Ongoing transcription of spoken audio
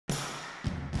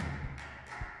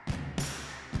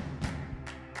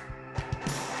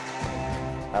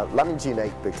London's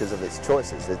unique because of its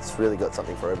choices. It's really got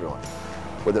something for everyone.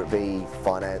 Whether it be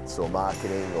finance or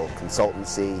marketing or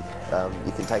consultancy,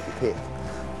 you can take your pick.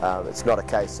 It's not a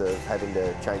case of having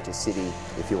to change your city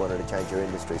if you wanted to change your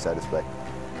industry, so to speak.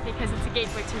 Because it's a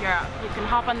gateway to Europe. You can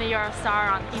hop on the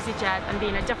Eurostar on EasyJet and be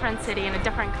in a different city and a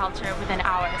different culture within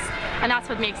hours. And that's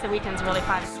what makes the weekends really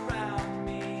fun.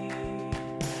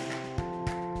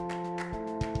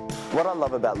 What I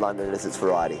love about London is its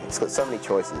variety. It's got so many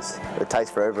choices. It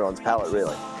tastes for everyone's palate,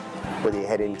 really. Whether you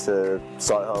head into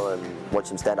Soho and watch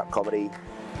some stand-up comedy,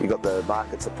 you've got the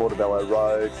markets at Portobello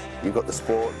Road, you've got the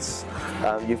sports,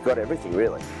 you've got everything,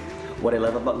 really. What I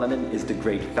love about London is the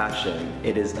great fashion.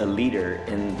 It is a leader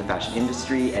in the fashion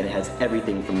industry and it has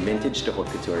everything from vintage to haute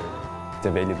couture. The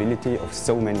availability of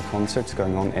so many concerts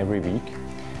going on every week,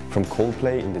 from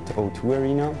Coldplay in the O2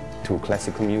 Arena to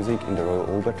classical music in the Royal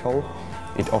Albert Hall,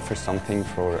 it offers something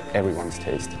for everyone's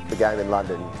taste. The game in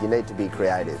London, you need to be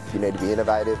creative, you need to be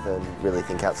innovative and really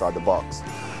think outside the box.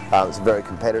 It's a very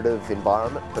competitive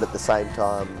environment, but at the same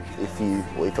time,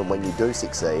 even when you do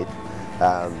succeed,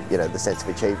 you know, the sense of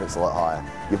achievement's a lot higher.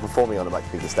 You're performing on a much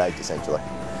bigger stage, essentially.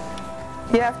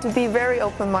 You have to be very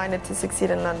open-minded to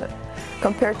succeed in London.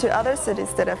 Compared to other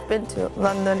cities that I've been to,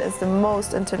 London is the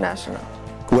most international.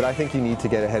 What I think you need to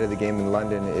get ahead of the game in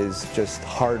London is just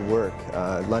hard work.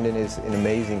 London is an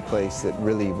amazing place that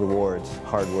really rewards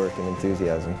hard work and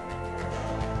enthusiasm.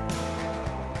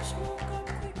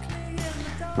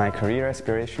 My career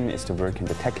aspiration is to work in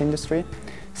the tech industry.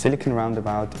 Silicon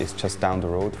Roundabout is just down the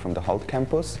road from the Hult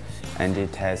campus and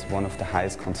it has one of the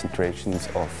highest concentrations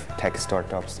of tech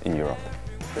startups in Europe.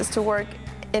 Is to work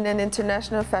in an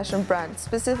international fashion brand,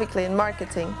 specifically in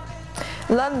marketing.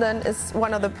 London is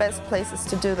one of the best places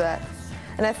to do that,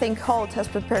 and I think Hult has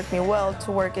prepared me well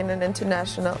to work in an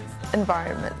international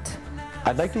environment.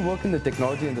 I'd like to work in the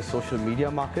technology and the social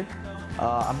media market.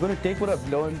 I'm going to take what I've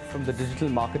learned from the digital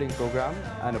marketing program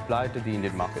and apply it to the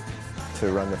Indian market.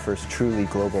 To run the first truly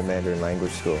global Mandarin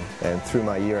language school, and through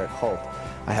my year at Hult,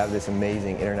 I have this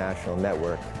amazing international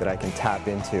network that I can tap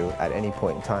into at any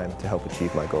point in time to help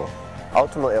achieve my goal.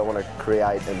 Ultimately, I want to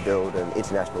create and build an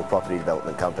international property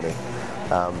development company.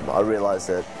 I realise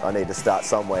that I need to start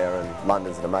somewhere, and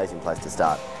London's an amazing place to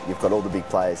start. You've got all the big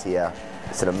players here.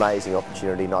 It's an amazing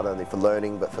opportunity not only for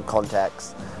learning but for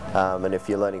contacts, and if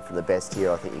you're learning from the best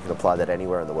here, I think you can apply that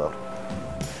anywhere in the world.